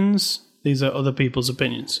opinions. These are other people's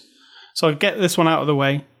opinions. So I'll get this one out of the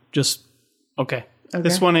way. Okay.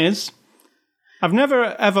 This one is, I've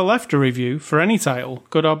never ever left a review for any title,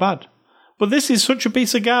 good or bad. But this is such a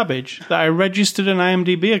piece of garbage that I registered an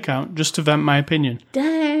IMDb account just to vent my opinion.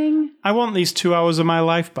 Dang. I want these 2 hours of my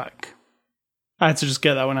life back. I had to just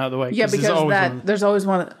get that one out of the way. Yeah, because there's always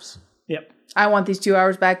one of those. Yep. I want these 2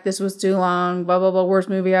 hours back. This was too long. Blah, blah, blah. Worst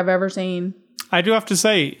movie I've ever seen. I do have to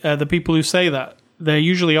say, the people who say that, they're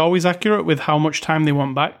usually always accurate with how much time they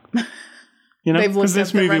want back. You know, because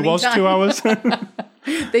this movie was 2 hours.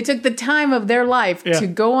 They took the time of their life to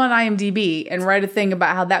go on IMDb and write a thing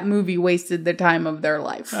about how that movie wasted the time of their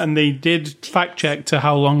life. And they did fact check to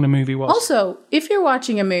how long the movie was. Also, if you're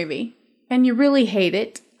watching a movie and you really hate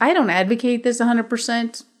it, I don't advocate this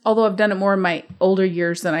 100%, although I've done it more in my older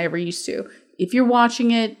years than I ever used to. If you're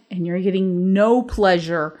watching it and you're getting no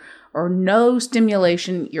pleasure or no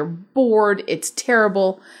stimulation, you're bored, it's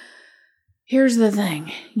terrible. Here's the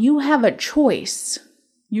thing. You have a choice.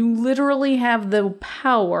 You literally have the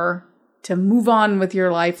power to move on with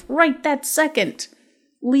your life right that second.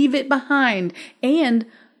 Leave it behind. And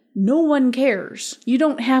no one cares. You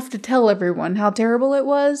don't have to tell everyone how terrible it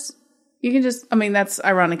was. You can just, that's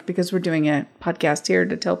ironic because we're doing a podcast here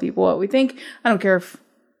to tell people what we think. I don't care if,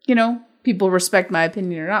 people respect my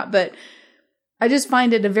opinion or not, but I just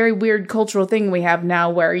find it a very weird cultural thing we have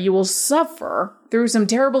now where you will suffer through some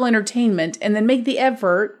terrible entertainment and then make the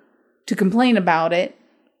effort to complain about it.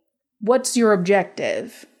 What's your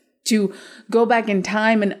objective? To go back in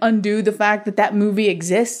time and undo the fact that that movie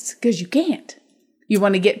exists? Because you can't. You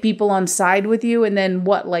want to get people on side with you and then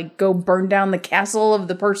go burn down the castle of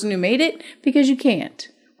the person who made it? Because you can't.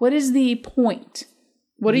 What is the point?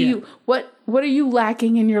 What are you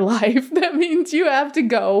lacking in your life? That means you have to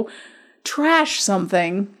go trash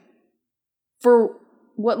something for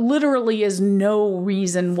what literally is no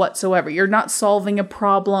reason whatsoever. You're not solving a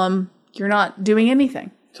problem. You're not doing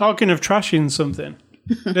anything. Talking of trashing something,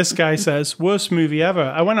 this guy says, worst movie ever.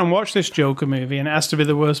 I went and watched this Joker movie and it has to be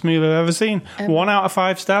the worst movie I've ever seen. 1 out of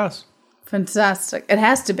 5 stars. Fantastic. It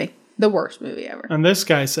has to be the worst movie ever. And this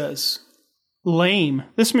guy says, lame.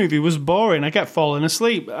 This movie was boring. I kept falling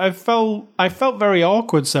asleep. I felt very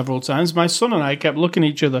awkward several times. My son and I kept looking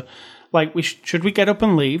at each other like, should we get up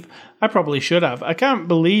and leave? I probably should have. I can't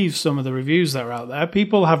believe some of the reviews that are out there.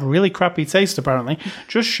 People have really crappy taste, apparently.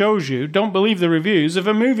 Just shows you, don't believe the reviews. If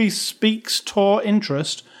a movie speaks to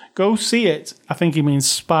interest, go see it. I think he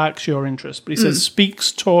means sparks your interest, but he says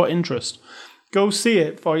speaks to interest. Go see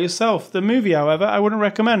it for yourself. The movie, however, I wouldn't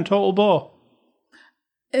recommend. Total bore.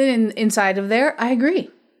 And inside of there, I agree.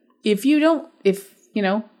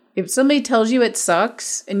 If somebody tells you it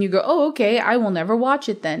sucks and you go, oh, okay, I will never watch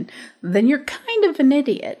it then you're kind of an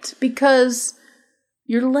idiot because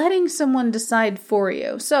you're letting someone decide for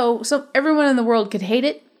you. So everyone in the world could hate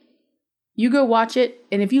it. You go watch it.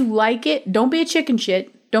 And if you like it, don't be a chicken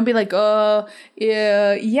shit. Don't be like,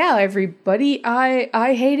 yeah, everybody,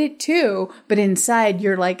 I hate it too. But inside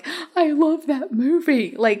you're like, I love that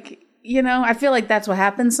movie. I feel like that's what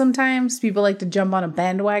happens sometimes. People like to jump on a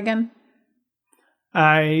bandwagon.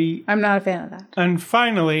 I'm not a fan of that. And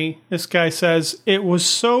finally, this guy says, it was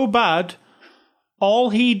so bad,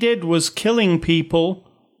 all he did was killing people.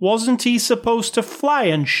 Wasn't he supposed to fly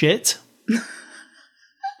and shit?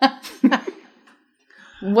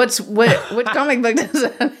 What comic book does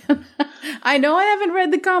that? I know I haven't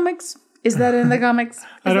read the comics. Is that in the comics?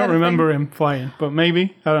 I don't remember him flying, but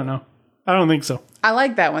maybe. I don't know. I don't think so. I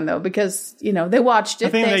like that one, though, because, they watched it. I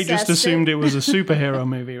think they just assumed it was a superhero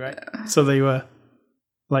movie, right? So they were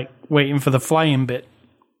waiting for the flying bit.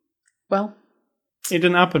 Well, it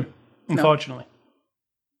didn't happen, unfortunately.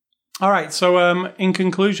 No. All right, so in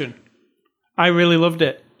conclusion, I really loved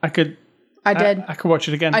it. I could watch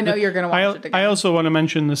it again. I know you're going to watch it again. I also want to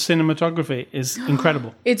mention the cinematography is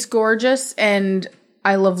incredible. It's gorgeous, and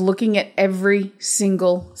I love looking at every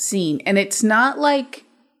single scene. And it's not like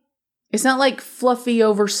fluffy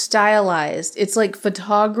over stylized. It's like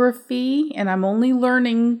photography, and I'm only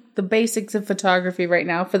learning the basics of photography right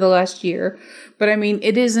now for the last year. But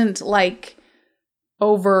it isn't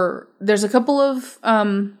over. There's a couple of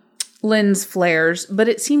lens flares, but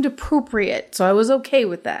it seemed appropriate, so I was okay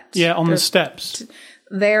with that. Yeah, on the steps.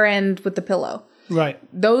 Their end with the pillow. Right.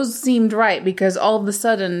 Those seemed right because all of a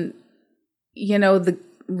sudden, you know, the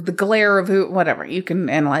glare of whatever, you can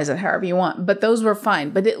analyze it however you want, but those were fine.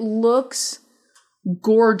 But it looks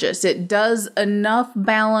gorgeous. It does enough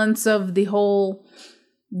balance of the whole,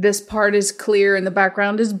 this part is clear and the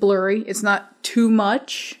background is blurry. It's not too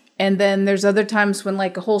much. And then there's other times when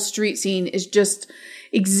like a whole street scene is just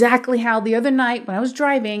exactly how the other night when I was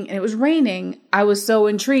driving and it was raining, I was so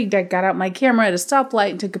intrigued. I got out my camera at a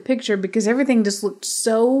stoplight and took a picture because everything just looked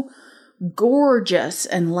so gorgeous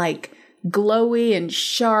and like glowy and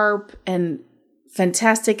sharp and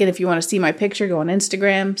fantastic. And if you want to see my picture, go on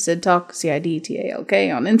Instagram, SidTalk,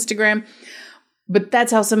 CIDTALK on Instagram. But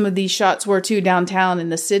that's how some of these shots were too, downtown in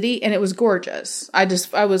the city. And it was gorgeous. I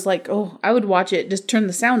was like, oh, I would watch it. Just turn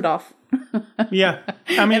the sound off. Yeah.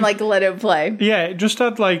 I mean, and like let it play. Yeah, it just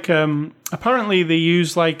had like, apparently they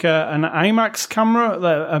use like an IMAX camera,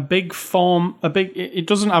 a big form, it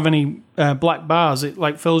doesn't have any black bars. It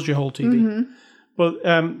like fills your whole TV. Mm-hmm.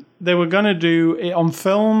 But they were going to do it on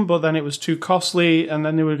film, but then it was too costly. And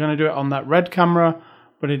then they were going to do it on that red camera,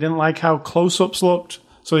 but they didn't like how close-ups looked.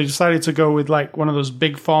 So they decided to go with like one of those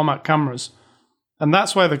big format cameras. And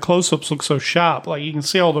that's why the close-ups look so sharp. Like you can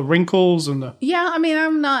see all the wrinkles and the... Yeah, I mean,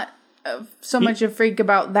 I'm not so much a freak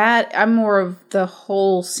about that. I'm more of the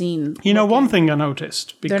whole scene. You know, one thing I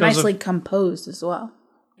noticed... They're nicely composed as well.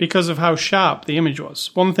 Because of how sharp the image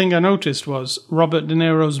was. One thing I noticed was Robert De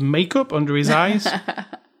Niro's makeup under his eyes.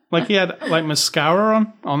 Like he had like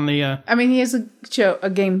mascara on the... I mean, he has a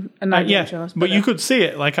night game show. But you could see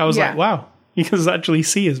it. Like I was like, wow. You can actually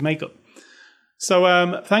see his makeup.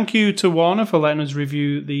 So thank you to Warner for letting us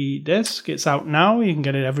review the disc. It's out now. You can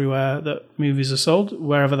get it everywhere that movies are sold,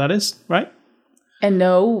 wherever that is, right? And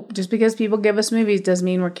no, just because people give us movies doesn't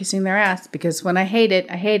mean we're kissing their ass. Because when I hate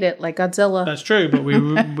it like Godzilla. That's true, but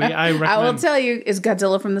I recommend. I will tell you, is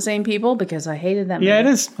Godzilla from the same people? Because I hated that movie. Yeah, it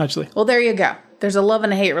is, actually. Well, there you go. There's a love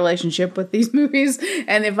and a hate relationship with these movies.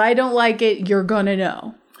 And if I don't like it, you're going to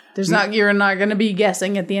know. You're not going to be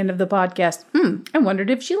guessing at the end of the podcast. I wondered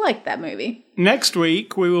if she liked that movie. Next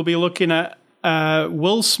week, we will be looking at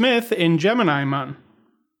Will Smith in Gemini Man.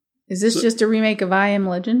 Is this just a remake of I Am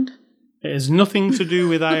Legend? It has nothing to do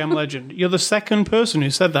with I Am Legend. You're the second person who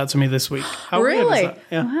said that to me this week. How really? Weird is that?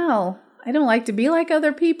 Yeah. Wow. I don't like to be like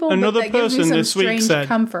other people. Another but that person gives me some this week said,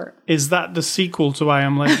 comfort. "Is that the sequel to I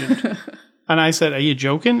Am Legend?" And I said, "Are you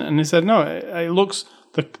joking?" And he said, "No, it looks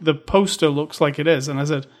the poster looks like it is." And I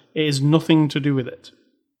said, "It is nothing to do with it."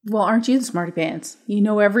 Well, aren't you the smarty pants? You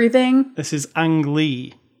know everything. This is Ang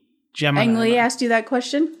Lee. Gemini. Ang Lee asked you that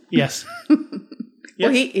question? Yes.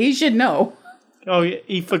 Well, he should know. Oh,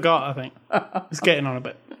 he forgot, I think. He's getting on a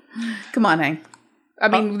bit. Come on, Ang. I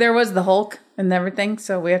mean, there was the Hulk and everything,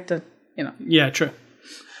 so we have to, Yeah, true.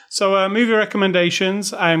 So, movie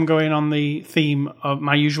recommendations. I am going on the theme of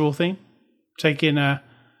my usual theme. Taking a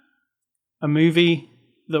movie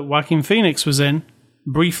that Joaquin Phoenix was in,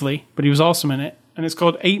 briefly, but he was awesome in it. And it's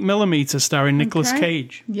called 8mm, starring Nicolas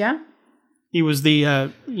Cage. Yeah. He was the,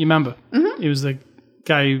 you remember? Mm-hmm. He was the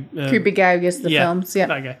guy... creepy guy who gets the films. Yeah,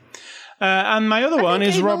 that guy. And my other one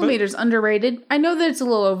is Robert... 8mm's underrated. I know that it's a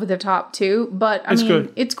little over the top too, but I mean,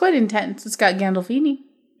 good. It's quite intense. It's got Gandolfini.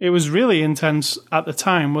 It was really intense at the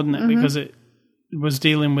time, wasn't it? Mm-hmm. Because it was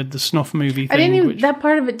dealing with the snuff movie thing. That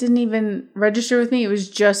part of it didn't even register with me. It was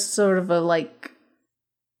just sort of a like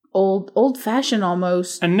old fashioned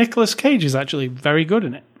almost. And Nicolas Cage is actually very good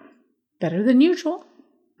in it. Better than usual.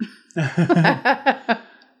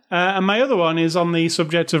 And my other one is on the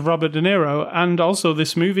subject of Robert De Niro, and also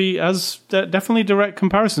this movie has definitely direct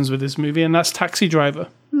comparisons with this movie, and that's Taxi Driver.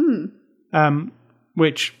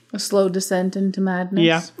 Which... A slow descent into madness.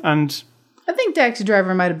 Yeah, and... I think Taxi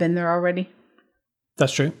Driver might have been there already.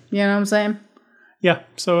 That's true. You know what I'm saying? Yeah,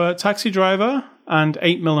 so Taxi Driver and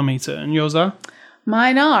 8mm, and yours are?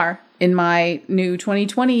 Mine are, in my new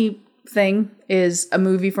 2020 thing, is a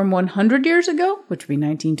movie from 100 years ago, which would be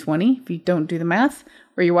 1920, if you don't do the math,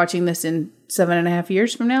 or you're watching this in 7.5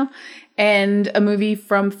 years from now, and a movie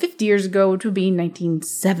from 50 years ago, which would be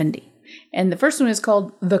 1970. And the first one is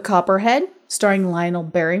called The Copperhead, starring Lionel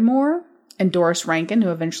Barrymore and Doris Rankin,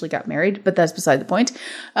 who eventually got married, but that's beside the point.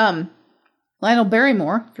 Lionel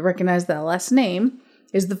Barrymore, if you recognize that last name,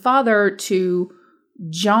 is the father to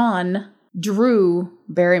John Drew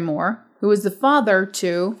Barrymore, who is the father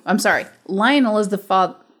to... I'm sorry, Lionel is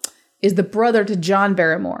the brother to John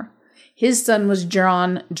Barrymore. His son was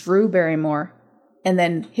John Drew Barrymore, and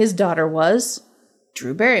then his daughter was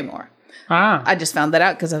Drew Barrymore. I just found that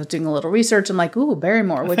out because I was doing a little research. I'm like, ooh,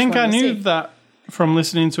 Barrymore. I think I knew that from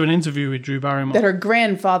listening to an interview with Drew Barrymore. That her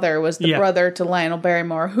grandfather was the Yeah. brother to Lionel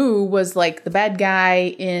Barrymore, who was like the bad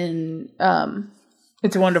guy in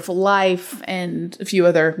It's a Wonderful Life and a few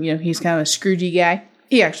other, he's kind of a Scroogey guy.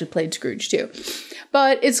 He actually played Scrooge too.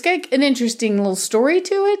 But it's like an interesting little story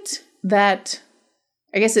to it that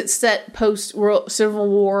I guess it's set post-Civil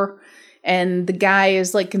War, and the guy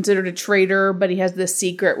is like considered a traitor, but he has this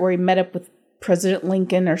secret where he met up with President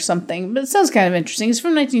Lincoln or something. But it sounds kind of interesting. It's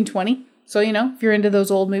from 1920. So, if you're into those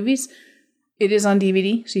old movies, it is on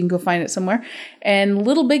DVD, so you can go find it somewhere. And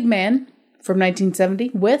Little Big Man from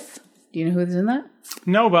 1970 with, do you know who's in that?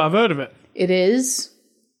 No, but I've heard of it. It is,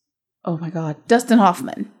 oh my God, Dustin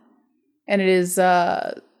Hoffman. And it is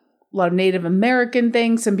a lot of Native American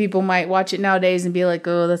things. Some people might watch it nowadays and be like,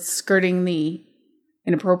 oh, that's skirting the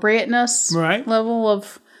inappropriateness level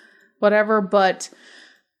of whatever. But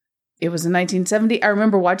it was in 1970. I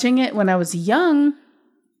remember watching it when I was young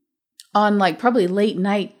on like probably late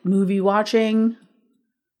night movie watching.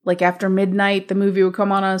 Like after midnight, the movie would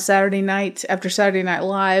come on a Saturday night after Saturday Night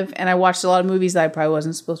Live. And I watched a lot of movies that I probably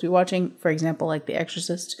wasn't supposed to be watching. For example, like The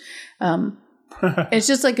Exorcist. It's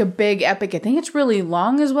just like a big epic. I think it's really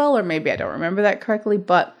long as well, or maybe I don't remember that correctly.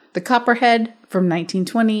 But The Copperhead from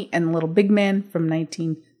 1920 and Little Big Man from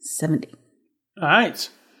 1970. All right.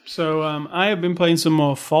 So I have been playing some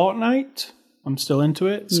more Fortnite. I'm still into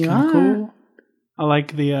it. It's kind of cool. I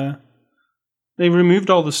like the... They removed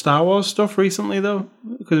all the Star Wars stuff recently, though,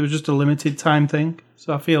 because it was just a limited time thing.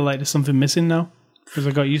 So I feel like there's something missing now, because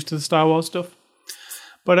I got used to the Star Wars stuff.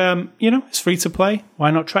 But, it's free to play. Why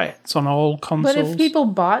not try it? It's on all consoles. But if people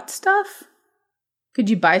bought stuff, could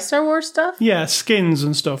you buy Star Wars stuff? Yeah, skins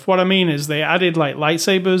and stuff. What I mean is they added, like,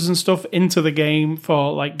 lightsabers and stuff into the game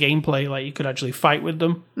for, like, gameplay. Like, you could actually fight with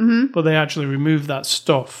them. Mm-hmm. But they actually removed that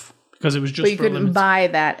stuff. Because it was just. But you couldn't buy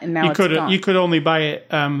that, and now it's gone. You could only buy it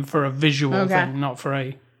for a visual thing, not for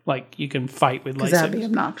a you can fight with lightsabers. That'd be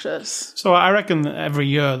obnoxious. So I reckon that every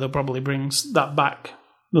year they'll probably bring that back.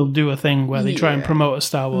 They'll do a thing where they try and promote a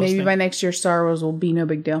Star Wars. Maybe by next year, Star Wars will be no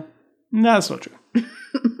big deal. No, that's not true.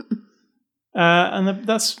 And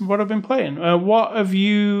that's what I've been playing. What are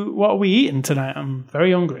we eating tonight? I'm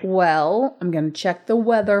very hungry. Well, I'm going to check the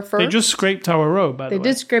weather first. They just scraped our road, by the way. They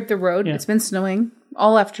did scrape the road. Yeah. It's been snowing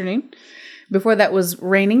all afternoon. Before that was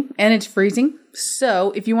raining, and it's freezing.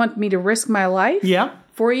 So if you want me to risk my life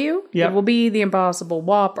for you, it will be the Impossible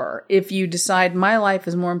Whopper. If you decide my life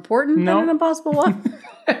is more important than an Impossible Whopper,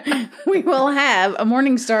 we will have a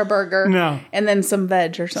Morningstar burger and then some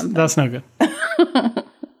veg or something. That's no good.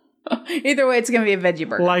 Either way, it's going to be a veggie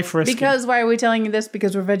burger. Life risky. Because why are we telling you this?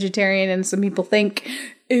 Because we're vegetarian and some people think,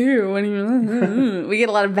 ew, we get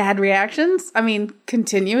a lot of bad reactions. I mean,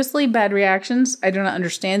 continuously bad reactions. I do not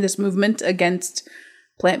understand this movement against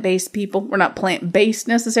plant-based people. We're not plant-based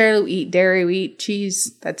necessarily. We eat dairy, we eat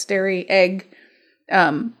cheese. That's dairy, egg.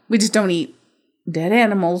 We just don't eat dead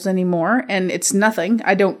animals anymore. And it's nothing.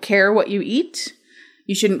 I don't care what you eat.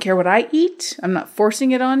 You shouldn't care what I eat. I'm not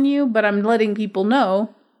forcing it on you, but I'm letting people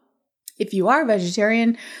know, if you are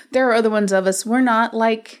vegetarian, there are other ones of us. We're not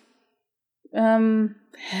like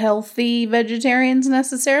healthy vegetarians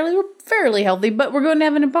necessarily. We're fairly healthy, but we're going to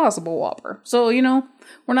have an Impossible Whopper. So,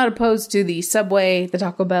 we're not opposed to the Subway, the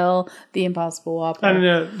Taco Bell, the Impossible Whopper.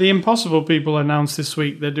 And the Impossible people announced this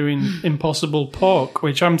week they're doing Impossible Pork,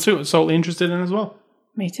 which I'm totally interested in as well.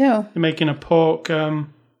 Me too. They're making a pork, I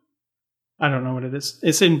don't know what it is.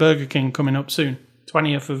 It's in Burger King coming up soon.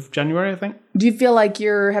 20th of January, I think. Do you feel like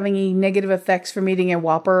you're having any negative effects from eating a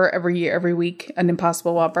Whopper every week, an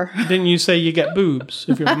Impossible Whopper? Didn't you say you get boobs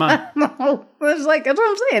if you're a man? No, that's what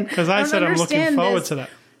I'm saying. Because I said I'm looking forward to that.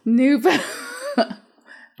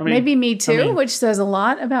 Maybe me too, which says a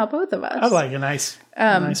lot about both of us. I like a nice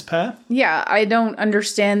pair. Yeah, I don't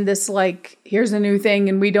understand this, here's a new thing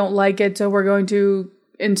and we don't like it, so we're going to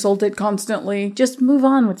insult it constantly. Just move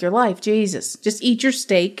on with your life, Jesus. Just eat your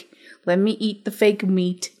steak. Let me eat the fake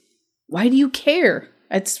meat. Why do you care?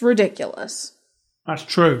 It's ridiculous. That's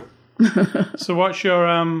true. So what's your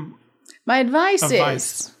my advice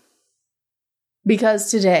is, because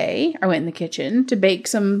today I went in the kitchen to bake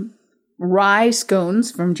some rye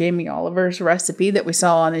scones from Jamie Oliver's recipe that we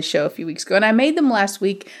saw on his show a few weeks ago. And I made them last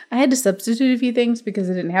week. I had to substitute a few things because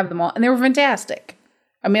I didn't have them all. And they were fantastic.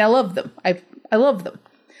 I mean, I love them. I love them.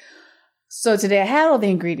 So today I had all the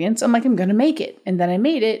ingredients. I'm like, I'm going to make it. And then I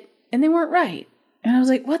made it. And they weren't right. And I was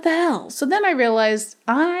like, what the hell? So then I realized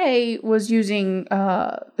I was using,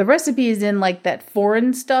 the recipes in that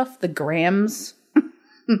foreign stuff, the grams.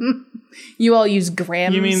 You all use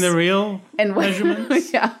grams. You mean the real and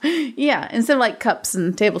measurements? Yeah. Instead of like cups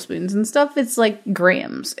and tablespoons and stuff, it's like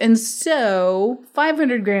grams. And so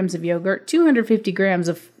 500 grams of yogurt, 250 grams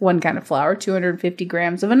of one kind of flour, 250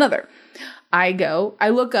 grams of another. I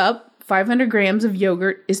look up 500 grams of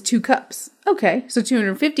yogurt is 2 cups. Okay, so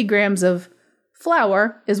 250 grams of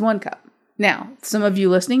flour is 1 cup. Now, some of you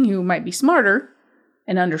listening who might be smarter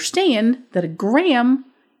and understand that a gram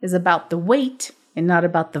is about the weight and not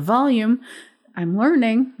about the volume, I'm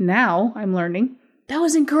learning that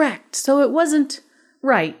was incorrect. So it wasn't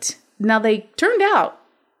right. Now they turned out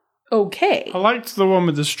okay. I liked the one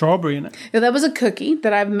with the strawberry in it. Yeah, that was a cookie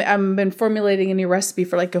that I've been formulating a new recipe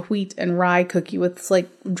for, like a wheat and rye cookie with like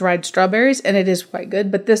dried strawberries, and it is quite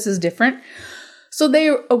good, but this is different. So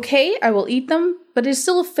they're okay, I will eat them, but it's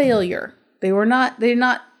still a failure. They did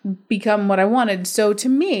not become what I wanted. So to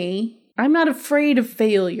me, I'm not afraid of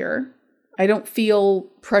failure. I don't feel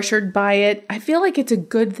pressured by it. I feel like it's a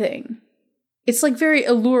good thing. It's like very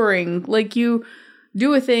alluring. Like you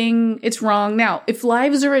do a thing, it's wrong. Now, if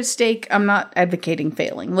lives are at stake, I'm not advocating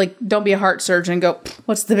failing. Like, don't be a heart surgeon and go,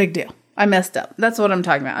 what's the big deal? I messed up. That's what I'm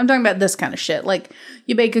talking about. I'm talking about this kind of shit. Like,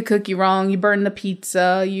 you bake a cookie wrong, you burn the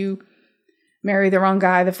pizza, you marry the wrong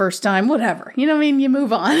guy the first time, whatever. You know what I mean? You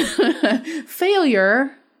move on.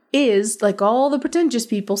 Failure is, like all the pretentious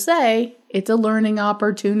people say, it's a learning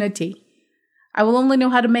opportunity. I will only know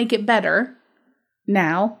how to make it better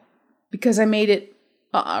now because I made it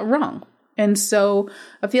wrong. And so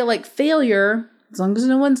I feel like failure, as long as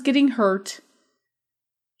no one's getting hurt,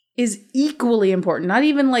 is equally important. Not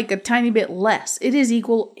even like a tiny bit less. It is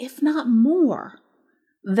equal, if not more,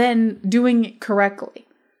 than doing it correctly.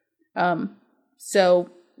 So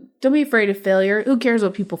don't be afraid of failure. Who cares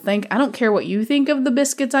what people think? I don't care what you think of the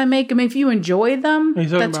biscuits I make. I mean, if you enjoy them... Are you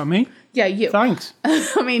talking about me? Yeah, you. Thanks.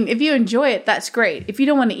 I mean, if you enjoy it, that's great. If you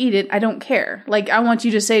don't want to eat it, I don't care. Like, I want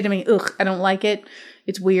you to say to me, ugh, I don't like it.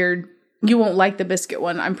 It's weird. You won't like the biscuit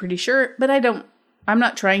one, I'm pretty sure. But I'm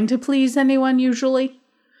not trying to please anyone usually.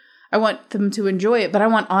 I want them to enjoy it, but I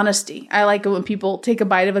want honesty. I like it when people take a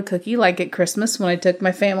bite of a cookie, like at Christmas when I took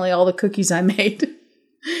my family all the cookies I made.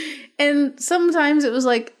 And sometimes it was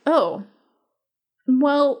like, oh,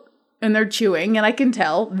 well... And they're chewing, and I can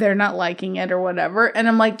tell they're not liking it or whatever. And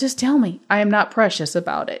I'm like, just tell me. I am not precious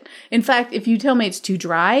about it. In fact, if you tell me it's too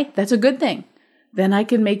dry, that's a good thing. Then I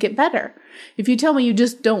can make it better. If you tell me you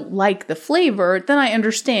just don't like the flavor, then I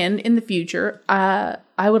understand in the future, I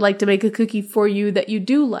would like to make a cookie for you that you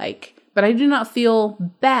do like. But I do not feel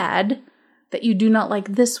bad that you do not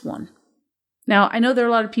like this one. Now, I know there are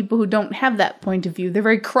a lot of people who don't have that point of view. They're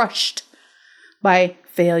very crushed by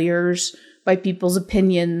failures, by people's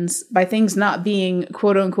opinions, by things not being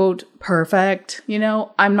quote unquote perfect. You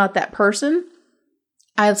know, I'm not that person.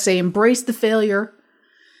 I'd say embrace the failure.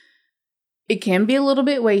 It can be a little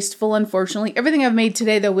bit wasteful, unfortunately. Everything I've made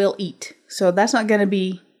today, though, we'll eat. So that's not going to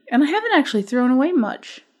be... And I haven't actually thrown away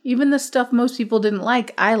much. Even the stuff most people didn't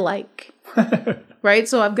like, I like. Right?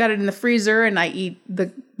 So I've got it in the freezer, and I eat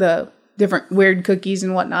the different weird cookies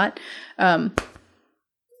and whatnot.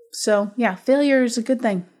 So, yeah, failure is a good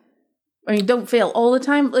thing. I mean, don't fail all the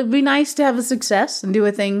time. It'd be nice to have a success and do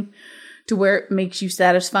a thing to where it makes you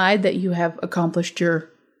satisfied that you have accomplished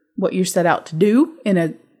what you set out to do in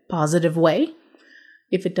a positive way.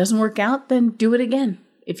 If it doesn't work out, then do it again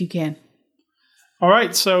if you can. All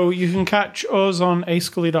right, so you can catch us on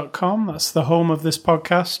ascully.com. That's the home of this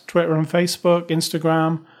podcast, Twitter and Facebook,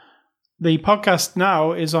 Instagram. The podcast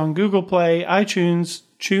now is on Google Play, iTunes,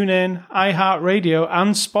 TuneIn, iHeartRadio,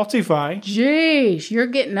 and Spotify. Jeez, you're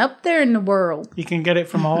getting up there in the world. You can get it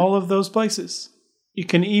from all of those places. You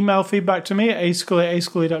can email feedback to me at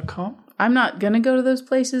ascully@ascully.com. I'm not going to go to those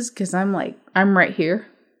places because I'm right here.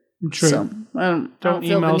 True. So I don't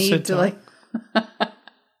feel the need to like...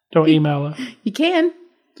 Don't email her. You can.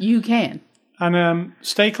 You can. And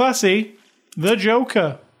stay classy. The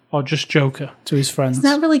Joker. Or just Joker to his friends. It's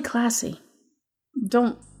not really classy.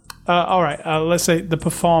 Don't... all right, let's say the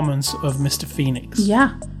performance of Mr. Phoenix.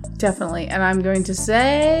 Yeah, definitely. And I'm going to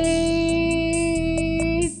say...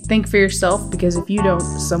 Think for yourself, because if you don't,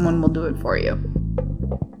 someone will do it for you.